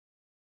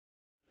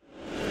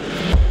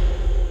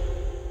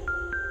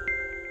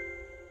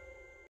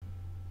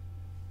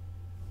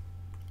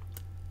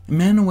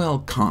Immanuel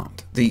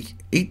Kant, the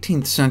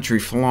 18th century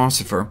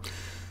philosopher,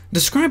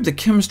 described the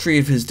chemistry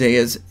of his day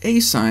as a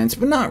science,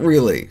 but not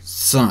really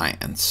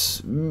science,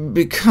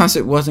 because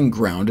it wasn't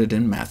grounded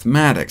in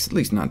mathematics, at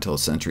least not until a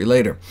century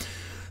later.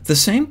 The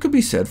same could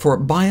be said for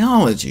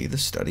biology, the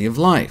study of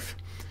life.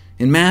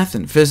 In math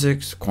and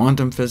physics,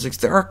 quantum physics,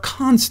 there are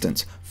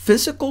constants,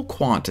 physical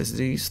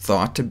quantities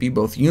thought to be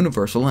both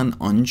universal and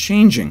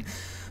unchanging.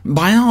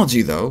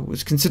 Biology, though,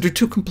 was considered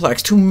too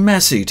complex, too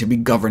messy to be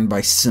governed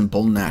by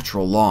simple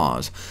natural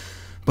laws.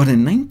 But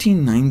in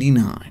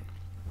 1999,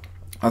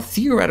 a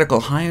theoretical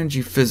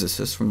high-energy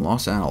physicist from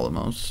Los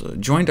Alamos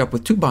joined up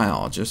with two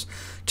biologists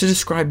to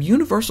describe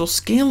universal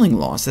scaling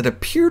laws that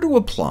appear to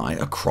apply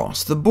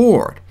across the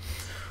board.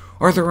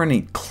 Are there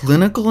any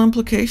clinical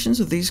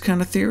implications of these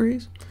kind of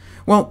theories?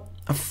 Well,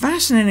 a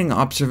fascinating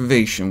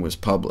observation was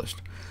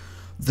published.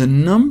 The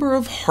number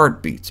of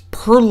heartbeats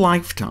per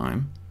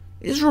lifetime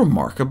is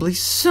remarkably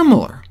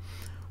similar,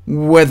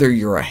 whether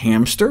you're a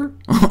hamster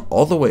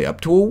all the way up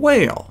to a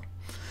whale.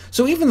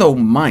 So even though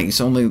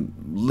mice only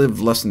live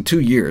less than 2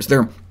 years,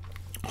 their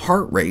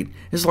heart rate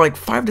is like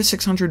 500 to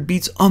 600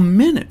 beats a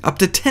minute, up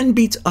to 10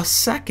 beats a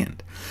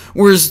second,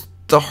 whereas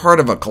the heart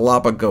of a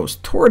Galapagos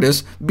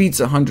tortoise beats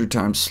 100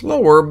 times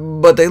slower,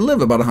 but they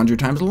live about 100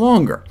 times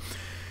longer.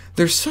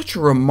 There's such a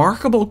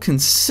remarkable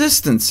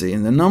consistency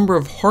in the number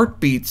of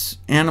heartbeats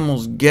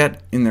animals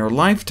get in their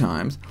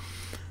lifetimes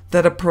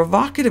that a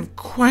provocative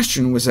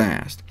question was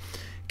asked: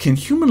 can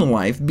human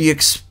life be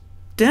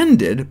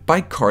extended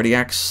by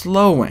cardiac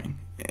slowing?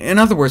 In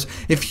other words,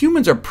 if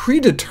humans are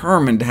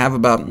predetermined to have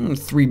about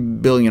 3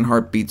 billion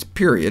heartbeats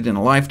period in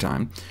a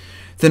lifetime,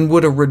 then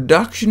would a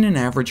reduction in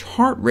average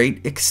heart rate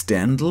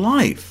extend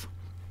life?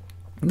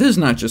 This is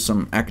not just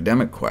some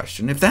academic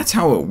question. If that's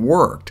how it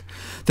worked,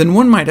 then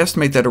one might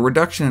estimate that a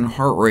reduction in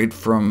heart rate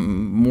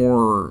from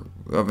more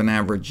of an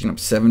average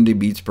 70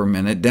 beats per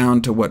minute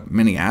down to what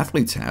many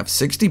athletes have,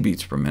 60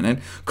 beats per minute,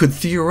 could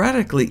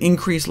theoretically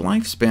increase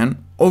lifespan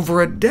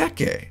over a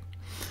decade.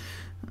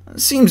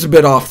 Seems a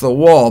bit off the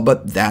wall,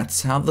 but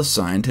that's how the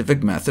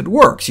scientific method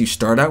works. You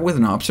start out with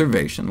an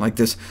observation, like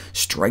this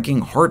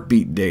striking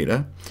heartbeat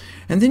data,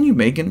 and then you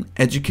make an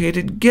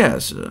educated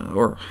guess,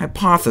 or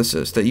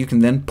hypothesis, that you can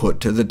then put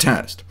to the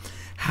test.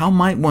 How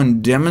might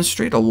one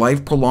demonstrate a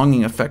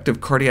life-prolonging effect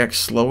of cardiac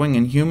slowing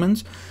in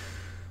humans?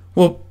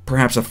 Well,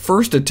 perhaps a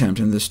first attempt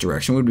in this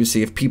direction would be to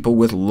see if people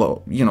with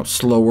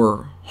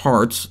slower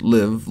hearts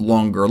live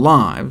longer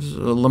lives,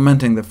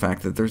 lamenting the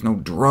fact that there's no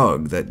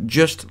drug that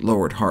just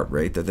lowered heart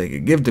rate that they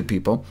could give to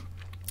people,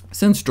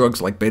 since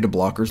drugs like beta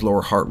blockers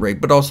lower heart rate,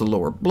 but also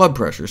lower blood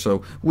pressure,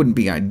 so wouldn't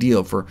be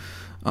ideal for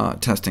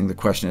testing the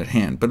question at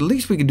hand. But at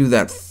least we could do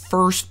that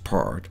first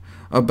part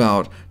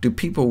about, do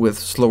people with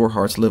slower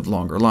hearts live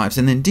longer lives?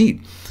 And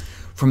indeed,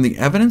 from the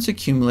evidence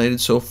accumulated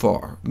so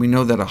far, we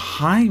know that a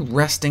high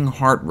resting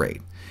heart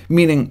rate,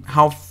 meaning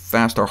how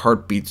fast our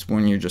heart beats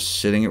when you're just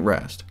sitting at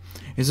rest,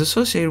 is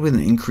associated with an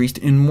increased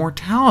in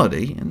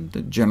mortality in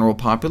the general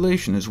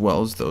population, as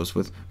well as those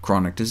with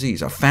chronic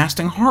disease. A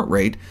fasting heart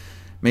rate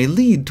may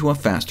lead to a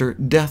faster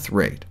death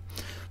rate.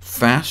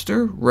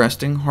 Faster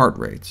resting heart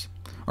rates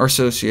are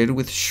associated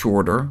with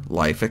shorter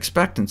life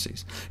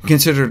expectancies,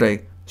 considered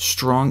a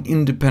strong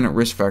independent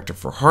risk factor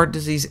for heart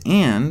disease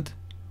and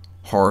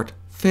heart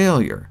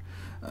failure.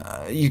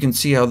 You can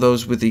see how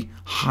those with the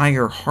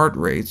higher heart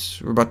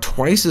rates are about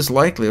twice as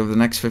likely over the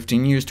next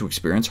 15 years to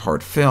experience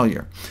heart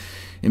failure.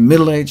 In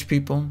middle-aged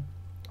people,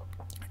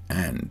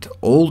 and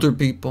older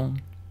people,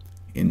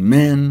 in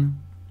men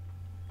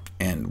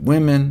and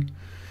women.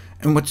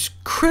 And what's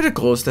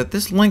critical is that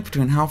this link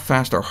between how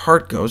fast our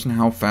heart goes and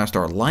how fast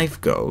our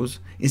life goes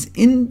is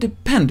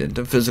independent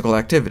of physical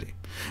activity.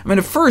 I mean,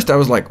 at first I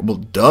was like, well,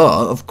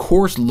 duh, of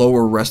course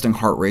lower resting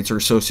heart rates are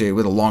associated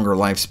with a longer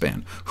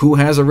lifespan. Who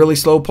has a really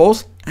slow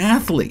pulse?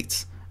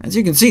 Athletes. As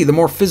you can see, the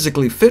more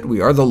physically fit we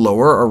are, the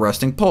lower our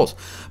resting pulse.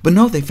 But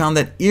no, they found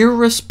that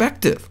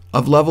irrespective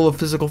of level of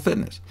physical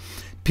fitness,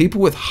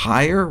 people with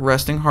higher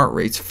resting heart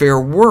rates fare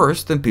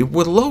worse than people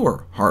with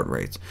lower heart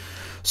rates.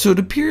 So it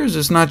appears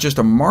it's not just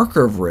a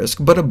marker of risk,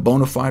 but a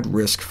bona fide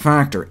risk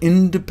factor,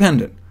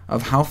 independent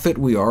of how fit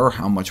we are or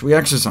how much we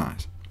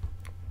exercise.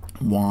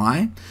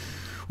 Why?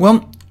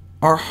 Well,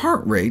 if our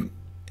heart rate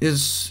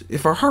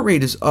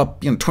is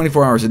up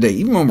 24 hours a day,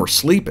 even when we're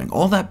sleeping,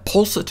 all that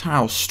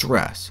pulsatile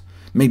stress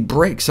may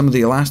break some of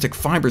the elastic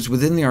fibers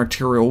within the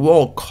arterial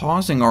wall,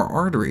 causing our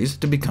arteries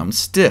to become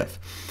stiff.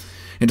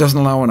 It doesn't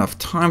allow enough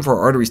time for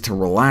our arteries to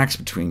relax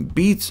between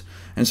beats,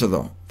 and so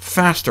the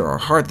faster our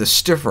heart, the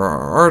stiffer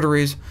our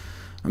arteries.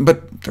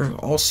 But there are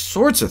all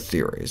sorts of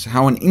theories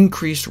how an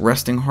increased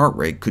resting heart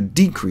rate could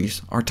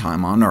decrease our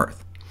time on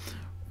Earth.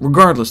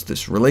 Regardless,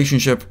 this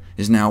relationship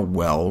is now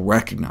well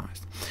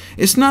recognized.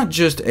 It's not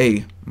just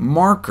a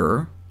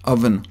marker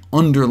of an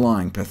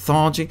underlying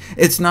pathology.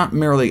 It's not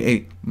merely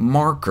a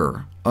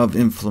marker of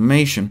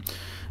inflammation.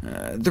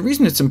 The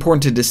reason it's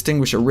important to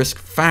distinguish a risk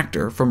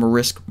factor from a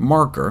risk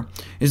marker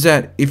is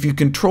that if you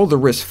control the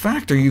risk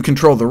factor, you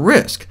control the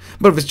risk.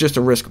 But if it's just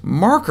a risk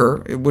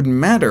marker, it wouldn't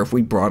matter if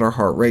we brought our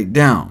heart rate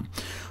down.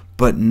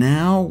 But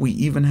now we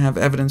even have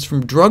evidence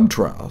from drug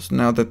trials,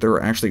 now that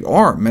there actually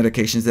are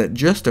medications that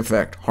just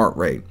affect heart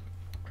rate,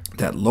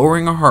 that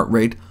lowering our heart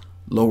rate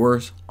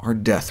lowers our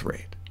death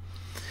rate.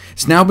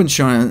 It's now been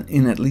shown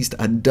in at least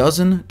a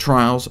dozen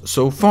trials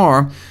so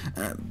far.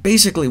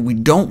 Basically, we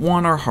don't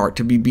want our heart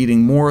to be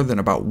beating more than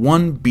about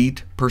 1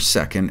 beat per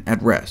second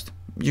at rest.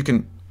 You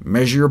can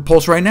measure your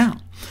pulse right now.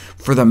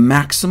 For the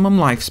maximum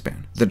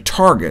lifespan, the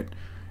target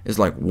is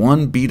like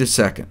 1 beat a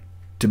second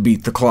to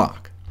beat the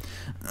clock.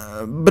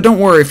 But don't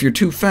worry if you're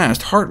too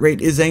fast. Heart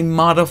rate is a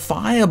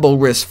modifiable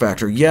risk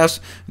factor. Yes,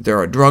 there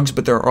are drugs,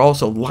 but there are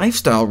also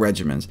lifestyle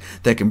regimens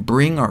that can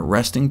bring our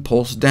resting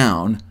pulse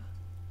down,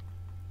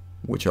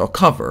 which I'll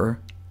cover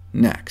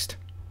next.